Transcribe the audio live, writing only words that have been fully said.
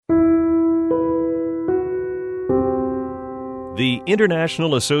The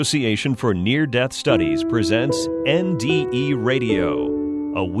International Association for Near-Death Studies presents NDE Radio,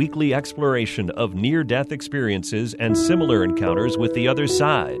 a weekly exploration of near-death experiences and similar encounters with the other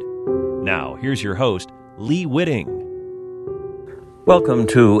side. Now, here's your host, Lee Whitting. Welcome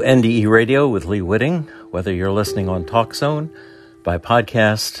to NDE Radio with Lee Whitting, whether you're listening on TalkZone, by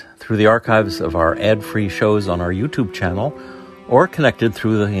podcast, through the archives of our ad-free shows on our YouTube channel, or connected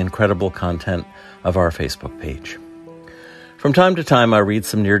through the incredible content of our Facebook page. From time to time, I read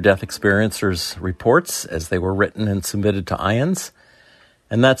some near-death experiencers' reports as they were written and submitted to IANDS,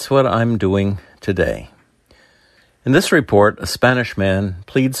 and that's what I'm doing today. In this report, a Spanish man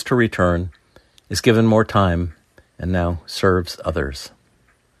pleads to return, is given more time, and now serves others.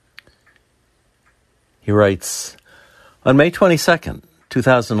 He writes, on May 22nd,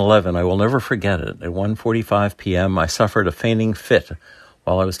 2011, I will never forget it. At 1:45 p.m., I suffered a fainting fit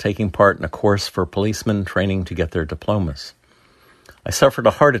while I was taking part in a course for policemen training to get their diplomas. I suffered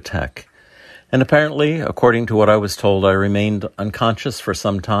a heart attack, and apparently, according to what I was told, I remained unconscious for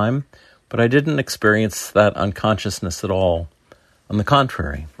some time, but I didn't experience that unconsciousness at all. On the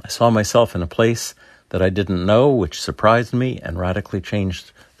contrary, I saw myself in a place that I didn't know, which surprised me and radically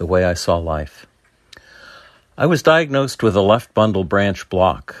changed the way I saw life. I was diagnosed with a left bundle branch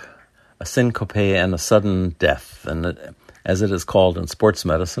block, a syncope and a sudden death, and as it is called in sports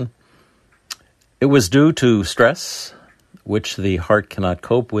medicine. It was due to stress, which the heart cannot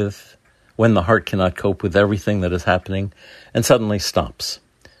cope with, when the heart cannot cope with everything that is happening and suddenly stops.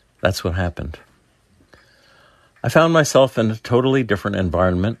 That's what happened. I found myself in a totally different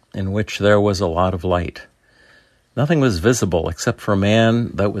environment in which there was a lot of light. Nothing was visible except for a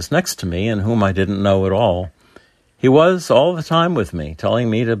man that was next to me and whom I didn't know at all. He was all the time with me, telling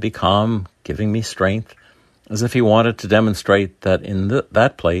me to be calm, giving me strength, as if he wanted to demonstrate that in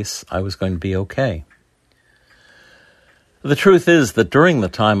that place I was going to be okay. The truth is that during the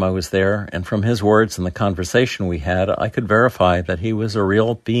time I was there, and from his words and the conversation we had, I could verify that he was a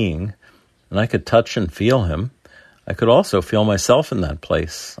real being, and I could touch and feel him. I could also feel myself in that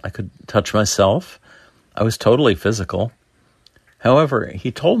place. I could touch myself. I was totally physical. However,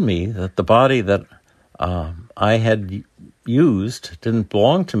 he told me that the body that I had used didn't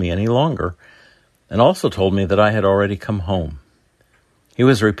belong to me any longer, and also told me that I had already come home. He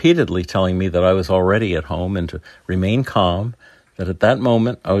was repeatedly telling me that I was already at home and to remain calm, that at that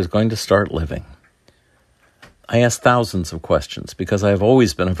moment I was going to start living. I asked thousands of questions because I have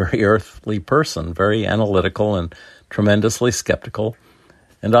always been a very earthly person, very analytical and tremendously skeptical,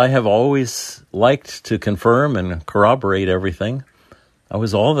 and I have always liked to confirm and corroborate everything. I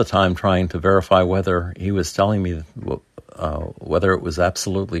was all the time trying to verify whether he was telling me whether it was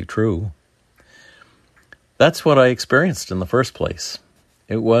absolutely true. That's what I experienced in the first place.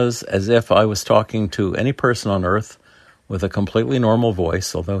 It was as if I was talking to any person on earth with a completely normal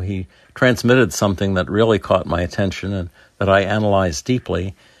voice, although he transmitted something that really caught my attention and that I analyzed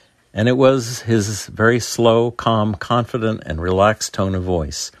deeply, and it was his very slow, calm, confident, and relaxed tone of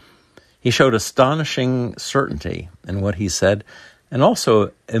voice. He showed astonishing certainty in what he said and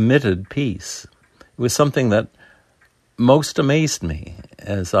also emitted peace. It was something that most amazed me,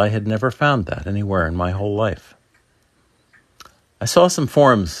 as I had never found that anywhere in my whole life. I saw some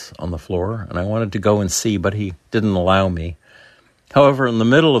forms on the floor, and I wanted to go and see, but he didn't allow me. However, in the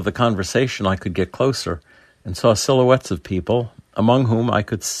middle of the conversation, I could get closer and saw silhouettes of people, among whom I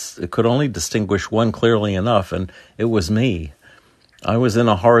could only distinguish one clearly enough, and it was me. I was in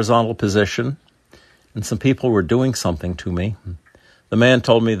a horizontal position, and some people were doing something to me. The man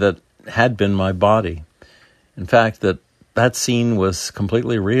told me that had been my body. In fact, that scene was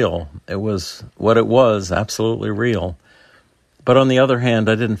completely real. It was what it was, absolutely real. But on the other hand,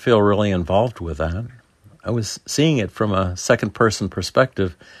 I didn't feel really involved with that. I was seeing it from a second-person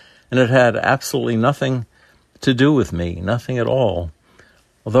perspective, and it had absolutely nothing to do with me, nothing at all.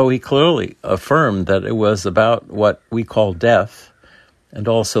 Although he clearly affirmed that it was about what we call death, and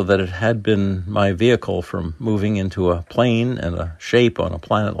also that it had been my vehicle from moving into a plane and a shape on a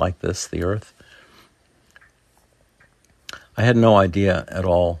planet like this, the Earth. I had no idea at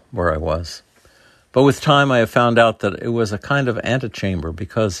all where I was. But with time, I have found out that it was a kind of antechamber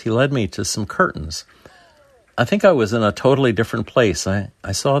because he led me to some curtains. I think I was in a totally different place. I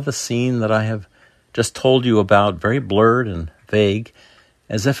saw the scene that I have just told you about, very blurred and vague,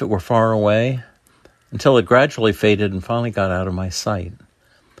 as if it were far away, until it gradually faded and finally got out of my sight.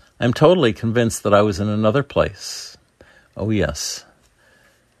 I'm totally convinced that I was in another place. Oh, yes.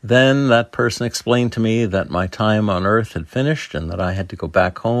 Then that person explained to me that my time on Earth had finished and that I had to go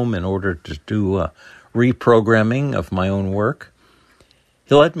back home in order to do a reprogramming of my own work.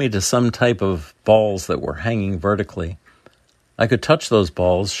 He led me to some type of balls that were hanging vertically. I could touch those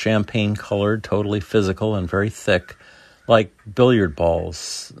balls, champagne-colored, totally physical, and very thick, like billiard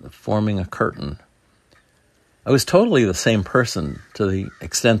balls forming a curtain. I was totally the same person to the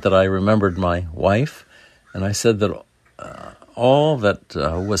extent that I remembered my wife, and I said that all that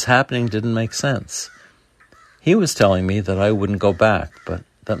was happening didn't make sense. He was telling me that I wouldn't go back, but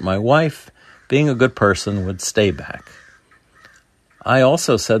that my wife, being a good person, would stay back. I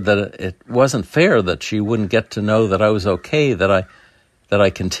also said that it wasn't fair that she wouldn't get to know that I was okay, that I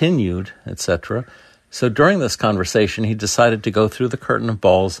continued, etc. So during this conversation, he decided to go through the curtain of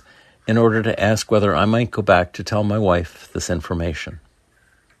balls in order to ask whether I might go back to tell my wife this information.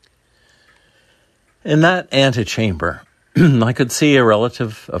 In that antechamber, I could see a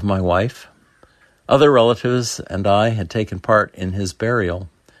relative of my wife. Other relatives and I had taken part in his burial,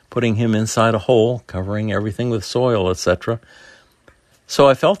 putting him inside a hole, covering everything with soil, etc. So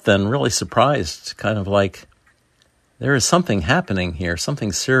I felt then really surprised, kind of like, there is something happening here,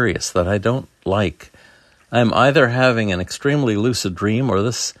 something serious that I don't like. I am either having an extremely lucid dream or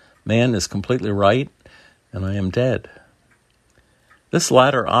this man is completely right and I am dead. This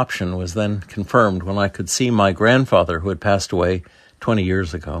latter option was then confirmed when I could see my grandfather who had passed away 20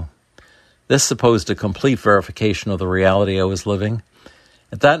 years ago. This supposed a complete verification of the reality I was living.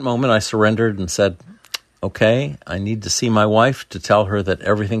 At that moment, I surrendered and said, okay, I need to see my wife to tell her that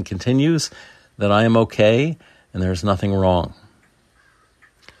everything continues, that I am okay, and there's nothing wrong.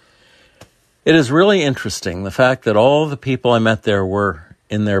 It is really interesting, the fact that all the people I met there were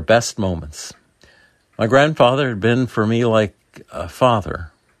in their best moments. My grandfather had been for me like a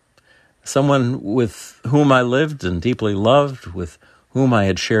father, someone with whom I lived and deeply loved, with whom I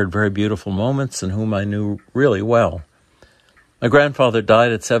had shared very beautiful moments and whom I knew really well. My grandfather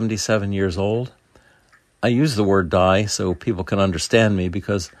died at 77 years old. I use the word die so people can understand me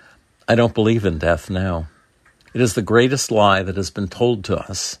because I don't believe in death now. It is the greatest lie that has been told to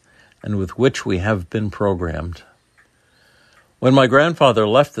us and with which we have been programmed. When my grandfather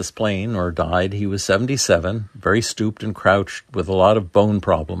left this plane or died, he was 77, very stooped and crouched with a lot of bone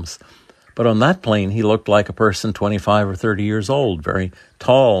problems. But on that plane, he looked like a person 25 or 30 years old, very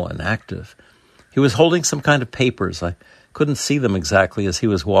tall and active. He was holding some kind of papers. I couldn't see them exactly as he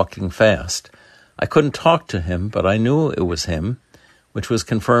was walking fast. I couldn't talk to him, but I knew it was him, which was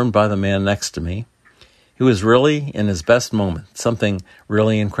confirmed by the man next to me. He was really in his best moment, something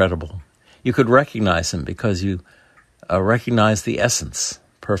really incredible. You could recognize him because you recognize the essence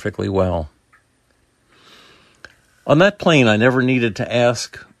perfectly well. On that plane, I never needed to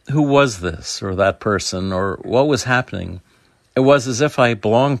ask, who was this or that person or what was happening? It was as if I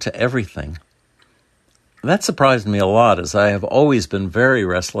belonged to everything. That surprised me a lot, as I have always been very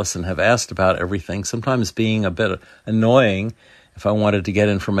restless and have asked about everything, sometimes being a bit annoying if I wanted to get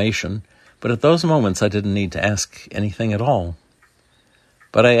information. But at those moments, I didn't need to ask anything at all.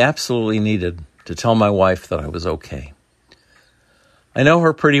 But I absolutely needed to tell my wife that I was okay. I know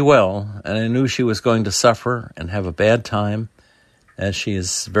her pretty well, and I knew she was going to suffer and have a bad time, as she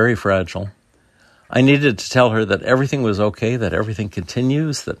is very fragile. I needed to tell her that everything was okay, that everything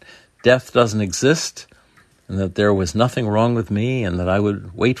continues, that death doesn't exist, and that there was nothing wrong with me, and that I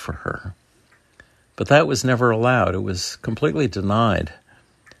would wait for her. But that was never allowed. It was completely denied.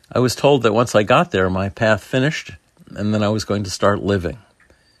 I was told that once I got there, my path finished, and then I was going to start living.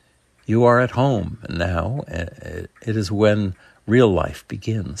 You are at home now. It is when real life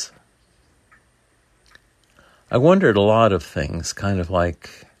begins. I wondered a lot of things, kind of like,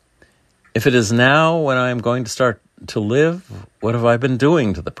 if it is now when I am going to start to live, what have I been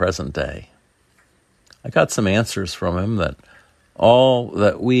doing to the present day? I got some answers from him that all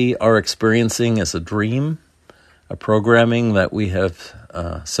that we are experiencing is a dream, a programming that we have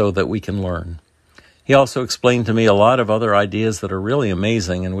so that we can learn. He also explained to me a lot of other ideas that are really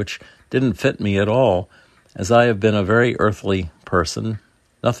amazing and which didn't fit me at all, as I have been a very earthly person,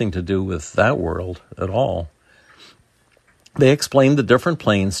 nothing to do with that world at all. They explained the different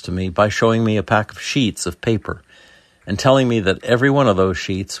planes to me by showing me a pack of sheets of paper and telling me that every one of those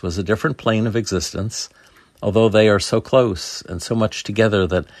sheets was a different plane of existence, although they are so close and so much together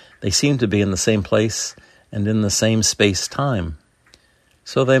that they seem to be in the same place and in the same space-time.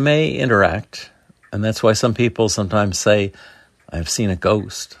 So they may interact, and that's why some people sometimes say, I've seen a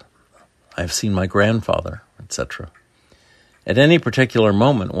ghost, I've seen my grandfather, etc. At any particular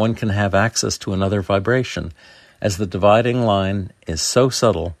moment, one can have access to another vibration, as the dividing line is so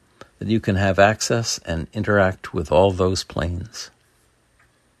subtle that you can have access and interact with all those planes.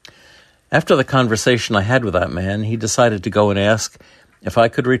 After the conversation I had with that man, he decided to go and ask if I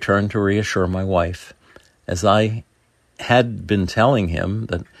could return to reassure my wife, as I had been telling him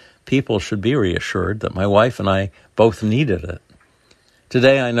that people should be reassured, that my wife and I both needed it.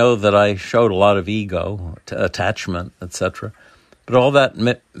 Today I know that I showed a lot of ego, attachment, etc., but all that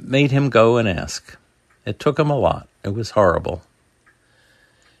made him go and ask. It took him a lot. It was horrible.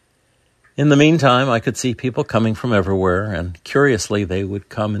 In the meantime, I could see people coming from everywhere, and curiously, they would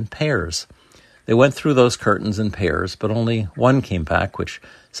come in pairs. They went through those curtains in pairs, but only one came back, which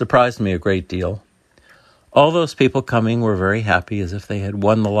surprised me a great deal. All those people coming were very happy, as if they had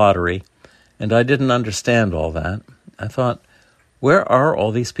won the lottery, and I didn't understand all that. I thought, where are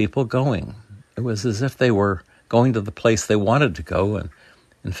all these people going? It was as if they were going to the place they wanted to go, and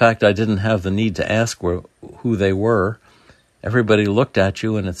in fact, I didn't have the need to ask who they were. Everybody looked at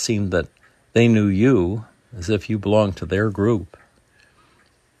you, and it seemed that they knew you, as if you belonged to their group.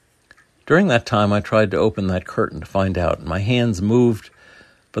 During that time, I tried to open that curtain to find out. My hands moved,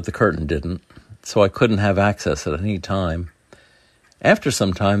 but the curtain didn't, so I couldn't have access at any time. After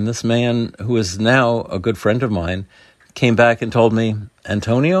some time, this man, who is now a good friend of mine, came back and told me,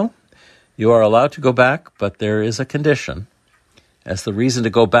 Antonio, you are allowed to go back, but there is a condition, as the reason to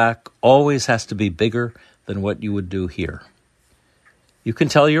go back always has to be bigger than what you would do here. You can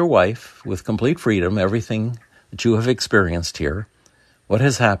tell your wife with complete freedom everything that you have experienced here, what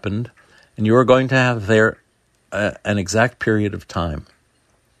has happened, and you are going to have there an exact period of time.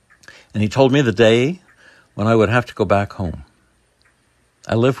 And he told me the day when I would have to go back home.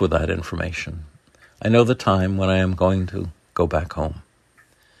 I live with that information. I know the time when I am going to go back home.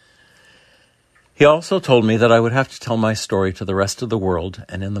 He also told me that I would have to tell my story to the rest of the world,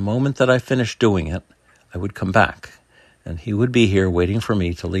 and in the moment that I finished doing it, I would come back, and he would be here waiting for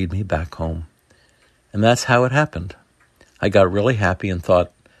me to lead me back home. And that's how it happened. I got really happy and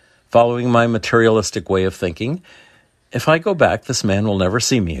thought, following my materialistic way of thinking, if I go back, this man will never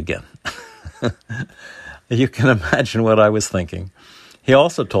see me again. You can imagine what I was thinking. He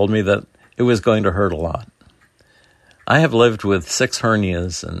also told me that it was going to hurt a lot. I have lived with 6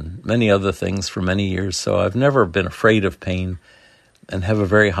 hernias and many other things for many years, so I've never been afraid of pain and have a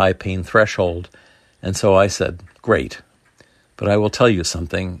very high pain threshold. And so I said, great. But I will tell you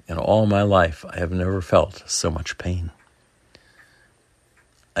something, in all my life, I have never felt so much pain.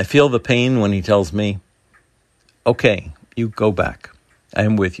 I feel the pain when he tells me, okay, you go back. I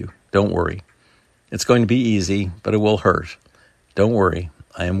am with you. Don't worry. It's going to be easy, but it will hurt. Don't worry.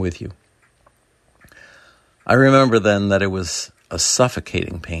 I am with you. I remember then that it was a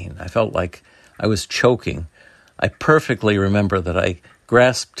suffocating pain. I felt like I was choking. I perfectly remember that I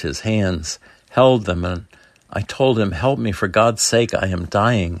grasped his hands, held them, and I told him, help me, for God's sake, I am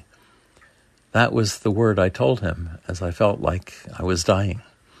dying. That was the word I told him, as I felt like I was dying.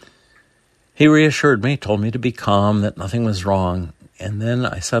 He reassured me, told me to be calm, that nothing was wrong, and then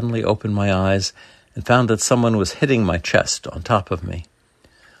I suddenly opened my eyes and found that someone was hitting my chest on top of me.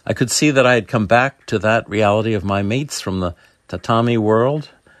 I could see that I had come back to that reality of my mates from the tatami world,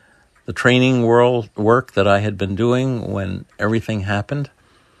 the training work that I had been doing when everything happened.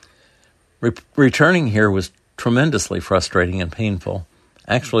 Returning here was tremendously frustrating and painful,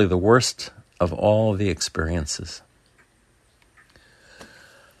 actually the worst of all the experiences.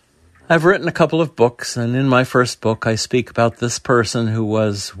 I've written a couple of books, and in my first book I speak about this person who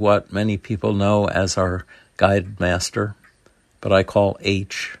was what many people know as our guide master, but I call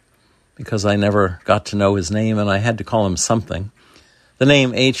H, because I never got to know his name and I had to call him something. The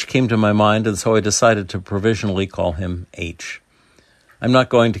name H came to my mind, and so I decided to provisionally call him H. I'm not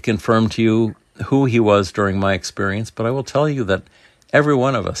going to confirm to you who he was during my experience, but I will tell you that every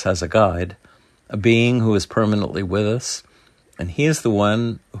one of us has a guide, a being who is permanently with us, and he is the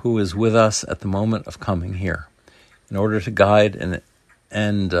one who is with us at the moment of coming here in order to guide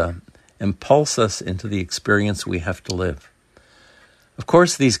and impulse us into the experience we have to live. Of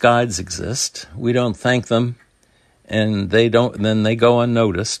course, these guides exist. We don't thank them, and then they go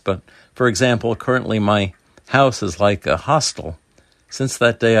unnoticed. But, for example, currently my house is like a hostel. Since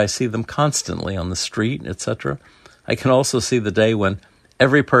that day, I see them constantly on the street, etc. I can also see the day when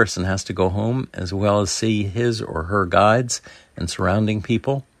every person has to go home, as well as see his or her guides and surrounding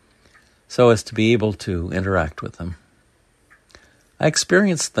people, so as to be able to interact with them. I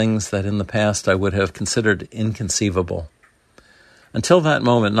experienced things that in the past I would have considered inconceivable. Until that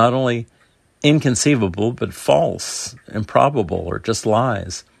moment, not only inconceivable, but false, improbable, or just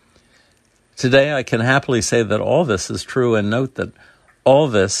lies. Today, I can happily say that all this is true, and note that all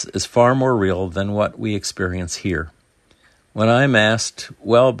this is far more real than what we experience here. When I'm asked,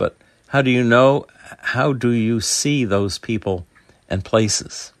 well, but how do you know, how do you see those people and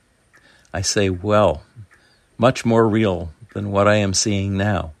places? I say, well, much more real than what I am seeing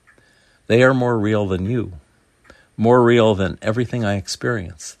now. They are more real than you. More real than everything I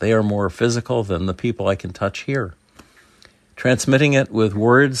experience. They are more physical than the people I can touch here. Transmitting it with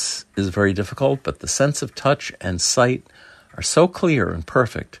words is very difficult, but the sense of touch and sight are so clear and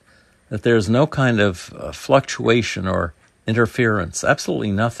perfect that there's no kind of fluctuation or interference,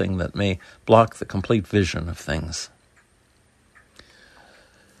 absolutely nothing that may block the complete vision of things.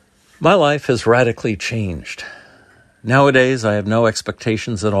 My life has radically changed. Nowadays, I have no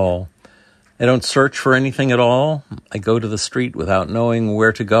expectations at all. I don't search for anything at all. I go to the street without knowing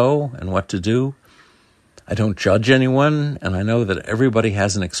where to go and what to do. I don't judge anyone, and I know that everybody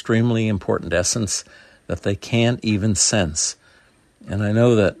has an extremely important essence that they can't even sense. And I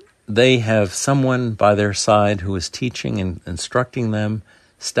know that they have someone by their side who is teaching and instructing them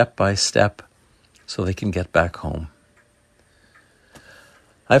step by step so they can get back home.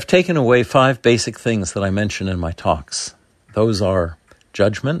 I've taken away 5 basic things that I mention in my talks. Those are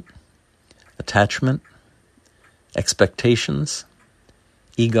judgment, attachment, expectations,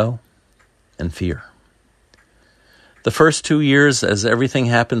 ego, and fear. The first 2 years, as everything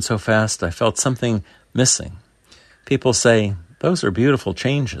happened so fast, I felt something missing. People say, those are beautiful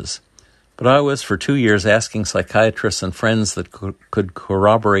changes. But I was for 2 years asking psychiatrists and friends that could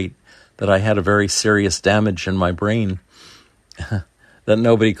corroborate that I had a very serious damage in my brain that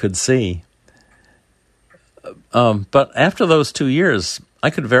nobody could see. But after those 2 years, I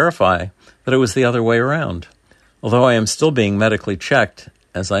could verify that it was the other way around. Although I am still being medically checked,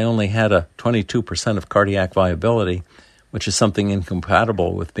 as I only had a 22% of cardiac viability, which is something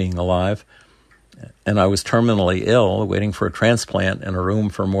incompatible with being alive, and I was terminally ill, waiting for a transplant in a room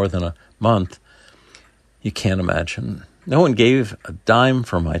for more than a month. You can't imagine. No one gave a dime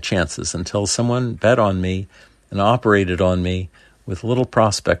for my chances until someone bet on me and operated on me with little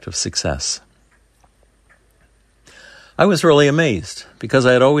prospect of success. I was really amazed because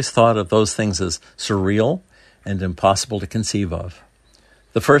I had always thought of those things as surreal and impossible to conceive of.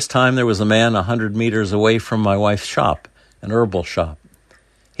 The first time there was a man 100 meters away from my wife's shop, an herbal shop.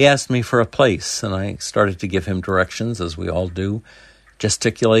 He asked me for a place, and I started to give him directions, as we all do,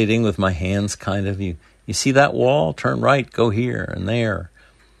 gesticulating with my hands kind of, you see that wall? Turn right, go here and there.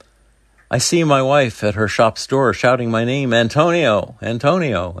 I see my wife at her shop's door shouting my name, Antonio,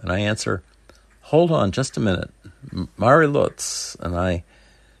 Antonio, and I answer, hold on just a minute, Mari Lutz, and I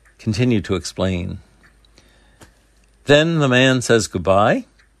continue to explain. Then the man says goodbye,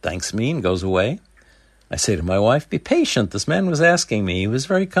 thanks me, and goes away. I say to my wife, be patient, this man was asking me, he was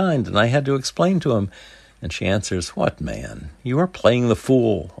very kind, and I had to explain to him. And she answers, what man? You are playing the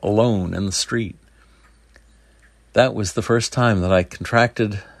fool alone in the street. That was the first time that I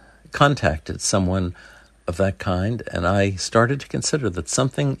contacted someone of that kind, and I started to consider that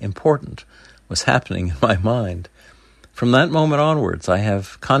something important was happening in my mind. From that moment onwards, I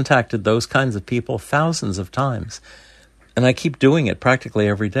have contacted those kinds of people thousands of times, and I keep doing it practically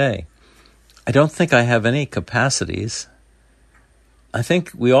every day. I don't think I have any capacities. I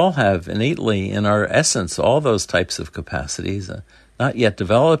think we all have innately in our essence all those types of capacities, not yet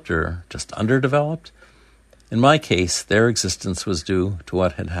developed or just underdeveloped. In my case, their existence was due to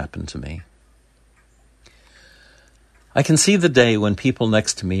what had happened to me. I can see the day when people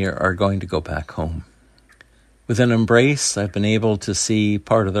next to me are going to go back home. With an embrace, I've been able to see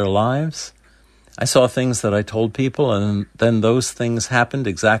part of their lives. I saw things that I told people, and then those things happened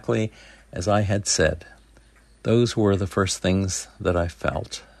exactly as I had said. Those were the first things that I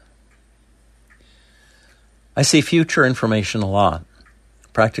felt. I see future information a lot,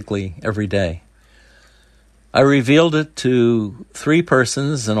 practically every day. I revealed it to 3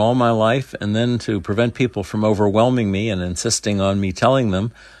 persons in all my life, and then to prevent people from overwhelming me and insisting on me telling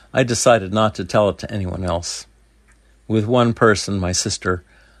them, I decided not to tell it to anyone else. With one person, my sister,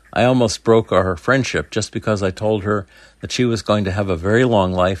 I almost broke our friendship just because I told her that she was going to have a very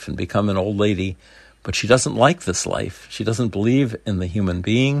long life and become an old lady, but she doesn't like this life. She doesn't believe in the human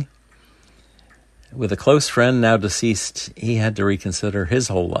being. With a close friend now deceased, he had to reconsider his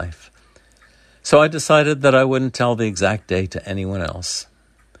whole life. So I decided that I wouldn't tell the exact day to anyone else.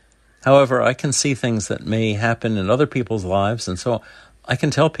 However, I can see things that may happen in other people's lives, and so I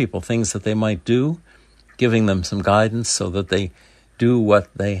can tell people things that they might do, giving them some guidance so that they do what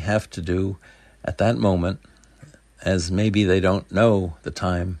they have to do at that moment, as maybe they don't know the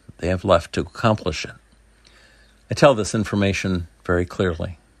time they have left to accomplish it. I tell this information very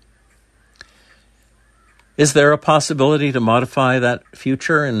clearly. Is there a possibility to modify that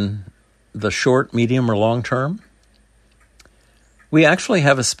future in the short, medium, or long term? We actually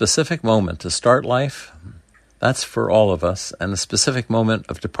have a specific moment to start life. That's for all of us, and a specific moment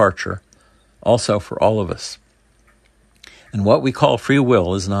of departure, also for all of us. And what we call free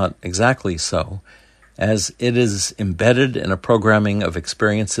will is not exactly so, as it is embedded in a programming of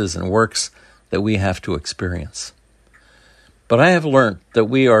experiences and works that we have to experience. But I have learned that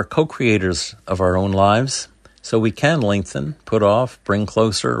we are co-creators of our own lives, so we can lengthen, put off, bring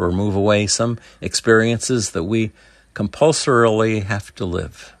closer, or move away some experiences that we compulsorily have to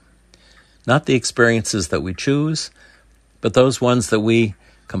live. Not the experiences that we choose, but those ones that we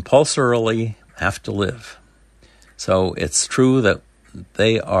compulsorily have to live. So it's true that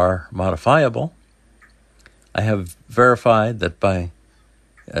they are modifiable. I have verified that by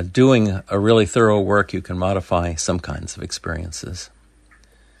doing a really thorough work, you can modify some kinds of experiences.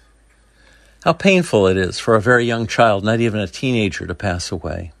 How painful it is for a very young child, not even a teenager, to pass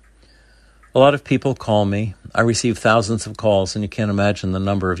away. A lot of people call me. I receive thousands of calls, and you can't imagine the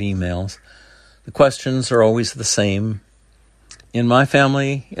number of emails. The questions are always the same. In my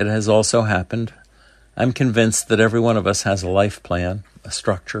family, it has also happened. I'm convinced that every one of us has a life plan, a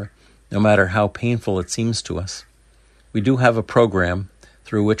structure, no matter how painful it seems to us. We do have a program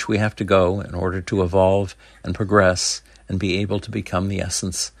through which we have to go in order to evolve and progress and be able to become the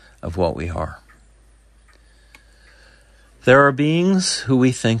essence of what we are. There are beings who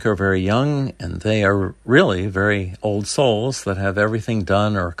we think are very young, and they are really very old souls that have everything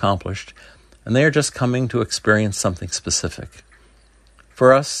done or accomplished, and they are just coming to experience something specific.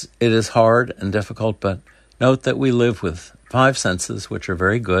 For us, it is hard and difficult, but note that we live with 5 senses, which are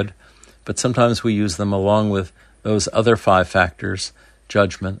very good, but sometimes we use them along with those other 5 factors: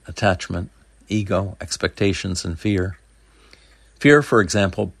 judgment, attachment, ego, expectations, and fear. Fear, for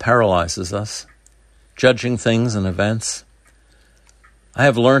example, paralyzes us, judging things and events. I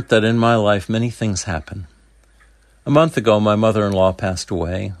have learned that in my life many things happen. A month ago, my mother-in-law passed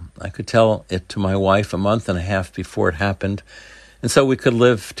away. I could tell it to my wife a month and a half before it happened, and so we could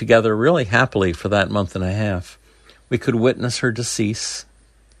live together really happily for that month and a half. We could witness her decease,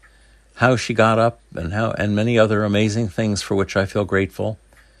 how she got up, and many other amazing things for which I feel grateful.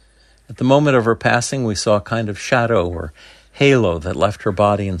 At the moment of her passing, we saw a kind of shadow or halo that left her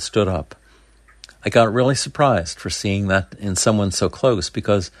body and stood up. I got really surprised for seeing that in someone so close,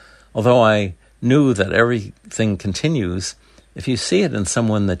 because although I knew that everything continues, if you see it in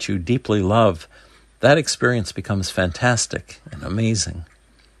someone that you deeply love, that experience becomes fantastic and amazing.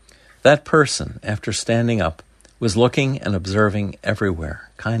 That person, after standing up, was looking and observing everywhere,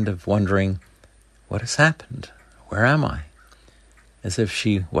 kind of wondering, what has happened? Where am I? As if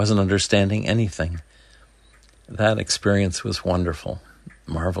she wasn't understanding anything. That experience was wonderful,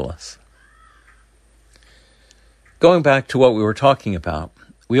 marvelous. Going back to what we were talking about,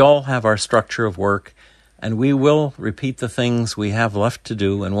 we all have our structure of work, and we will repeat the things we have left to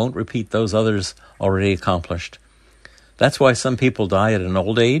do and won't repeat those others already accomplished. That's why some people die at an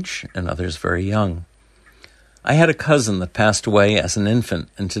old age and others very young. I had a cousin that passed away as an infant,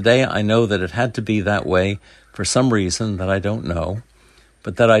 and today I know that it had to be that way for some reason that I don't know,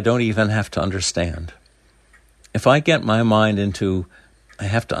 but that I don't even have to understand. If I get my mind into, I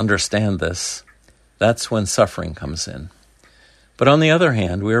have to understand this, that's when suffering comes in. But on the other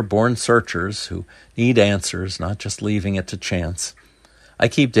hand, we are born searchers who need answers, not just leaving it to chance. I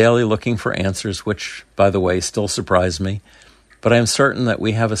keep daily looking for answers, which, by the way, still surprise me, but I am certain that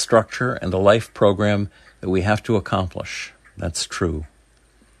we have a structure and a life program that we have to accomplish. That's true.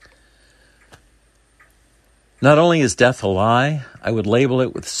 Not only is death a lie, I would label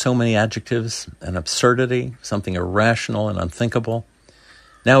it with so many adjectives: an absurdity, something irrational and unthinkable.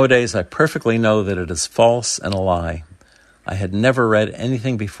 Nowadays, I perfectly know that it is false and a lie. I had never read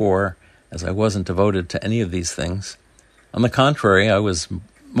anything before, as I wasn't devoted to any of these things. On the contrary, I was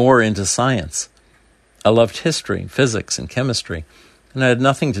more into science. I loved history, physics, and chemistry, and I had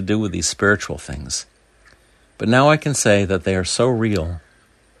nothing to do with these spiritual things. But now I can say that they are so real.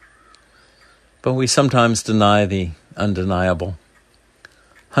 But we sometimes deny the undeniable.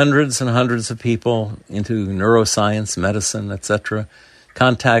 Hundreds and hundreds of people into neuroscience, medicine, etc.,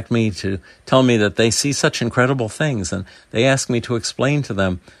 contact me to tell me that they see such incredible things, and they ask me to explain to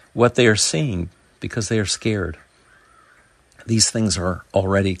them what they are seeing because they are scared. These things are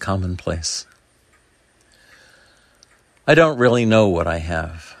already commonplace. I don't really know what I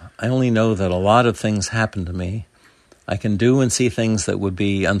have. I only know that a lot of things happen to me. I can do and see things that would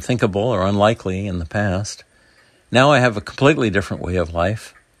be unthinkable or unlikely in the past. Now I have a completely different way of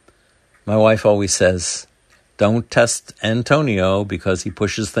life. My wife always says, "Don't test Antonio because he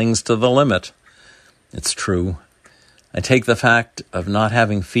pushes things to the limit." It's true. I take the fact of not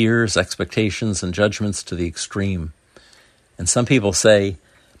having fears, expectations, and judgments to the extreme. And some people say,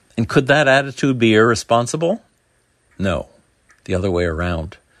 and could that attitude be irresponsible? No, the other way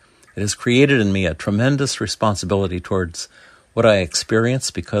around. It has created in me a tremendous responsibility towards what I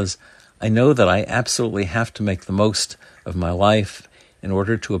experience because I know that I absolutely have to make the most of my life in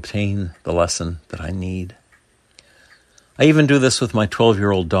order to obtain the lesson that I need. I even do this with my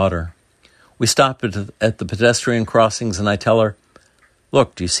 12-year-old daughter. We stop at the pedestrian crossings and I tell her,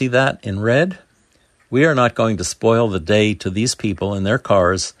 "Look, do you see that in red? We are not going to spoil the day to these people in their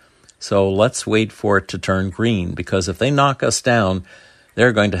cars, so let's wait for it to turn green, because if they knock us down,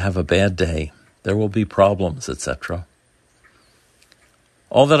 they're going to have a bad day. There will be problems, etc."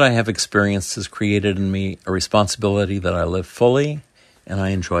 All that I have experienced has created in me a responsibility that I live fully, and I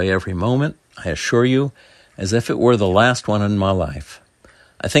enjoy every moment, I assure you, as if it were the last one in my life.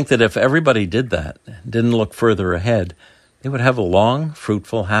 I think that if everybody did that, didn't look further ahead, they would have a long,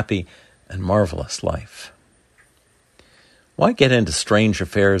 fruitful, happy, and marvelous life. Why get into strange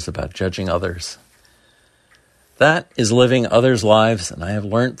affairs about judging others? That is living others' lives, and I have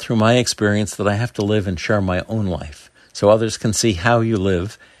learned through my experience that I have to live and share my own life, so others can see how you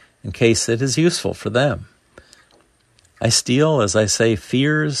live in case it is useful for them. I steal, as I say,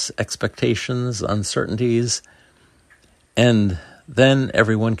 fears, expectations, uncertainties, and then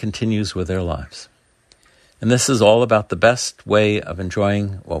everyone continues with their lives. And this is all about the best way of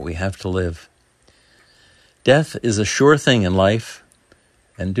enjoying what we have to live. Death is a sure thing in life,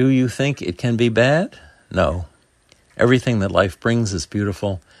 and do you think it can be bad? No. Everything that life brings is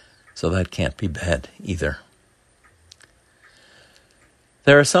beautiful, so that can't be bad either.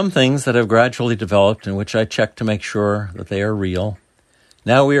 There are some things that have gradually developed in which I check to make sure that they are real.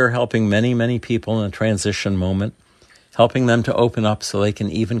 Now we are helping many, many people in a transition moment, helping them to open up so they can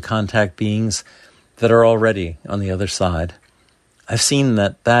even contact beings that are already on the other side. I've seen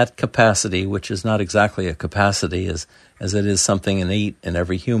that capacity, which is not exactly a capacity as it is something innate in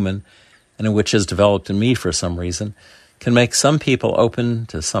every human, and which has developed in me for some reason, can make some people open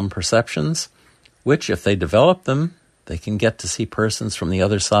to some perceptions, which, if they develop them, they can get to see persons from the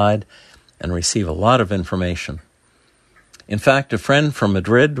other side and receive a lot of information. In fact, a friend from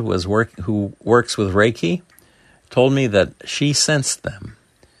Madrid who works with Reiki told me that she sensed them.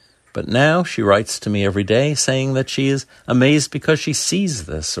 But now she writes to me every day saying that she is amazed because she sees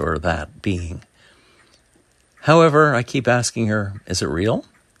this or that being. However, I keep asking her, is it real?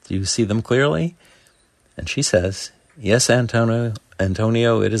 Do you see them clearly? And she says, yes, Antonio,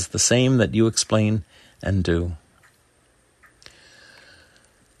 it is the same that you explain and do.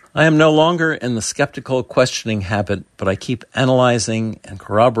 I am no longer in the skeptical questioning habit, but I keep analyzing and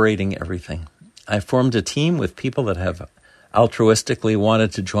corroborating everything. I formed a team with people that have altruistically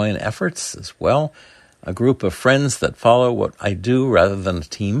wanted to join efforts as well, a group of friends that follow what I do rather than a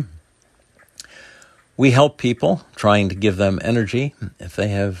team. We help people, trying to give them energy if they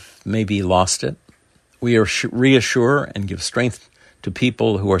have maybe lost it. We reassure and give strength to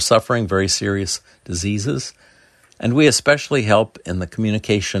people who are suffering very serious diseases. And we especially help in the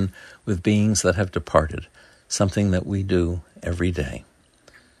communication with beings that have departed, something that we do every day.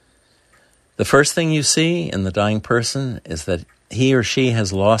 The first thing you see in the dying person is that he or she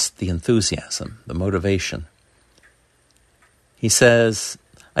has lost the enthusiasm, the motivation. He says,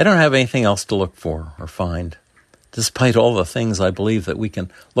 I don't have anything else to look for or find, despite all the things I believe that we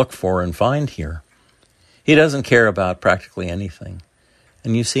can look for and find here. He doesn't care about practically anything.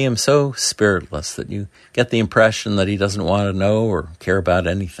 And you see him so spiritless that you get the impression that he doesn't want to know or care about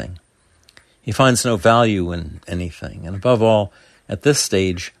anything. He finds no value in anything. And above all, at this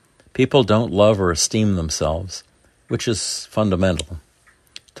stage, people don't love or esteem themselves, which is fundamental.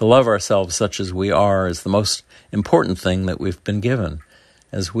 To love ourselves such as we are is the most important thing that we've been given,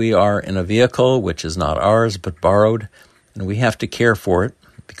 as we are in a vehicle which is not ours but borrowed, and we have to care for it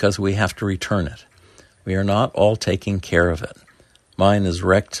because we have to return it. We are not all taking care of it. Mine is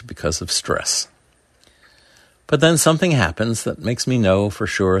wrecked because of stress. But then something happens that makes me know for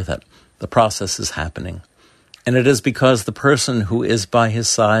sure that the process is happening. And it is because the person who is by his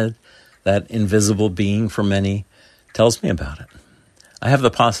side, that invisible being for many, tells me about it. I have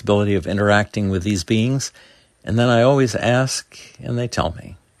the possibility of interacting with these beings, and then I always ask, and they tell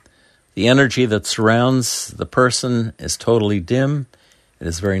me. The energy that surrounds the person is totally dim. It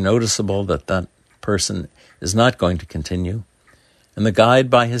is very noticeable that that person is not going to continue. And the guide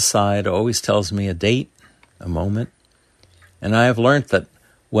by his side always tells me a date, a moment. And I have learned that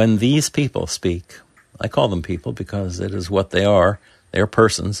when these people speak, I call them people because it is what they are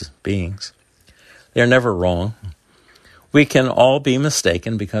persons, beings, they are never wrong. We can all be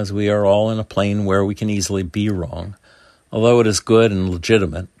mistaken because we are all in a plane where we can easily be wrong, although it is good and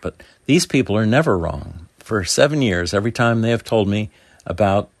legitimate. But these people are never wrong. For 7 years, every time they have told me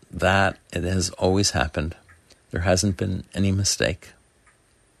about that, it has always happened. There hasn't been any mistake.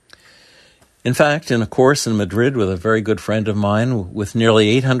 In fact, in a course in Madrid with a very good friend of mine, with nearly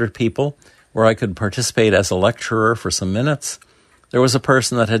 800 people, where I could participate as a lecturer for some minutes, there was a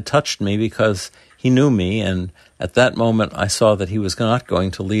person that had touched me because He knew me, and at that moment I saw that he was not going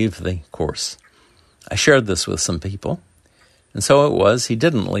to leave the course. I shared this with some people, and so it was, he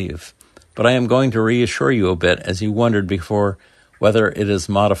didn't leave. But I am going to reassure you a bit, as you wondered before whether it is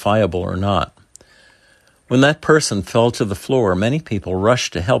modifiable or not. When that person fell to the floor, many people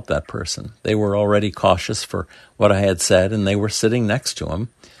rushed to help that person. They were already cautious for what I had said, and they were sitting next to him,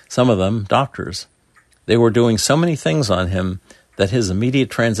 some of them doctors. They were doing so many things on him that his immediate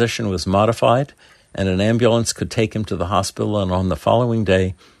transition was modified, and an ambulance could take him to the hospital, and on the following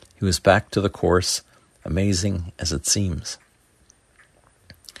day, he was back to the course, amazing as it seems.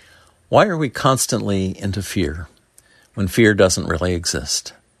 Why are we constantly into fear when fear doesn't really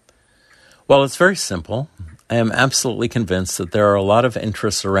exist? Well, it's very simple. I am absolutely convinced that there are a lot of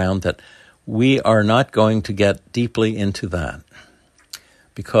interests around that we are not going to get deeply into that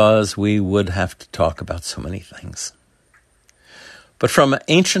because we would have to talk about so many things. But from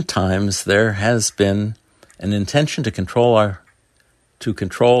ancient times, there has been an intention to control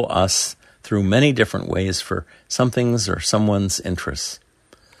us through many different ways for something's or someone's interests.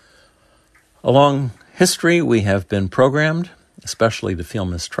 Along history, we have been programmed, especially to feel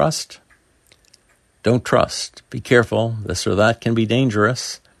mistrust. Don't trust. Be careful. This or that can be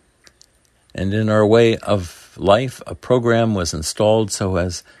dangerous. And in our way of life, a program was installed so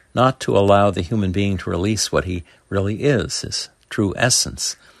as not to allow the human being to release what he really is, his true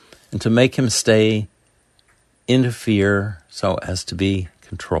essence, and to make him stay into fear so as to be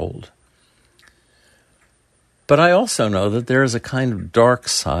controlled. But I also know that there is a kind of dark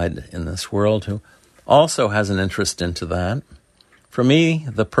side in this world who also has an interest into that. For me,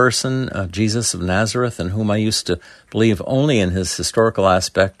 the person of Jesus of Nazareth, in whom I used to believe only in his historical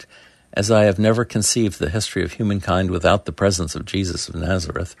aspect, as I have never conceived the history of humankind without the presence of Jesus of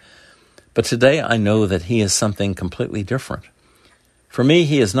Nazareth. But today I know that he is something completely different. For me,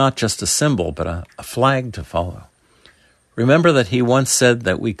 he is not just a symbol, but a flag to follow. Remember that he once said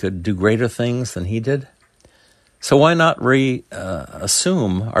that we could do greater things than he did? So why not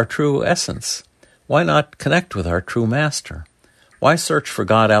assume our true essence? Why not connect with our true master? Why search for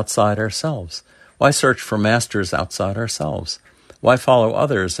God outside ourselves? Why search for masters outside ourselves? Why follow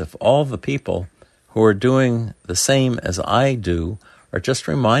others if all the people who are doing the same as I do are just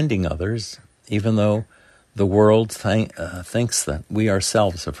reminding others, even though the world thinks that we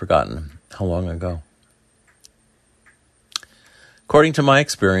ourselves have forgotten how long ago? According to my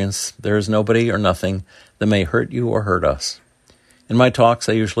experience, there is nobody or nothing that may hurt you or hurt us. In my talks,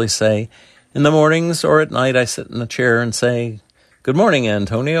 I usually say, in the mornings or at night, I sit in a chair and say, "Good morning,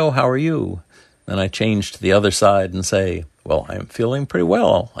 Antonio, how are you?" Then I change to the other side and say, "Well, I'm feeling pretty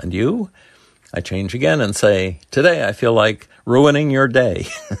well, and you?" I change again and say, "Today I feel like ruining your day."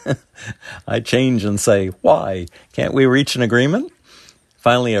 I change and say, "Why? Can't we reach an agreement?"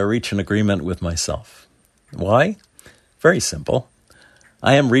 Finally, I reach an agreement with myself. Why? Very simple.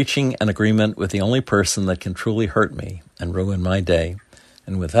 I am reaching an agreement with the only person that can truly hurt me and ruin my day.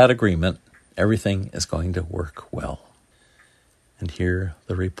 And with that agreement, everything is going to work well. And here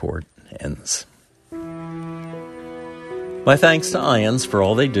the report ends. My thanks to IONS for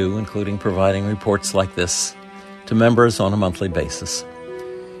all they do, including providing reports like this to members on a monthly basis.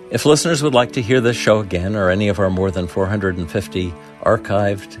 If listeners would like to hear this show again or any of our more than 450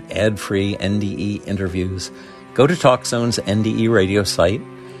 archived, ad-free NDE interviews, go to TalkZone's NDE radio site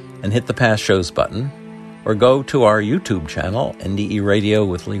and hit the Past Shows button, or go to our YouTube channel, NDE Radio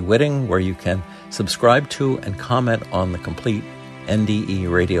with Lee Witting, where you can subscribe to and comment on the complete NDE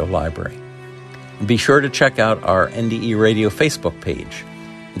Radio library. And be sure to check out our NDE Radio Facebook page.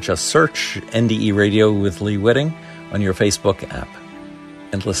 Just search NDE Radio with Lee Witting on your Facebook app.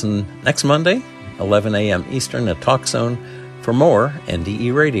 And listen next Monday, 11 a.m. Eastern at TalkZone for more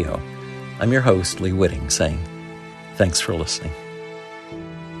NDE Radio. I'm your host, Lee Witting, saying thanks for listening.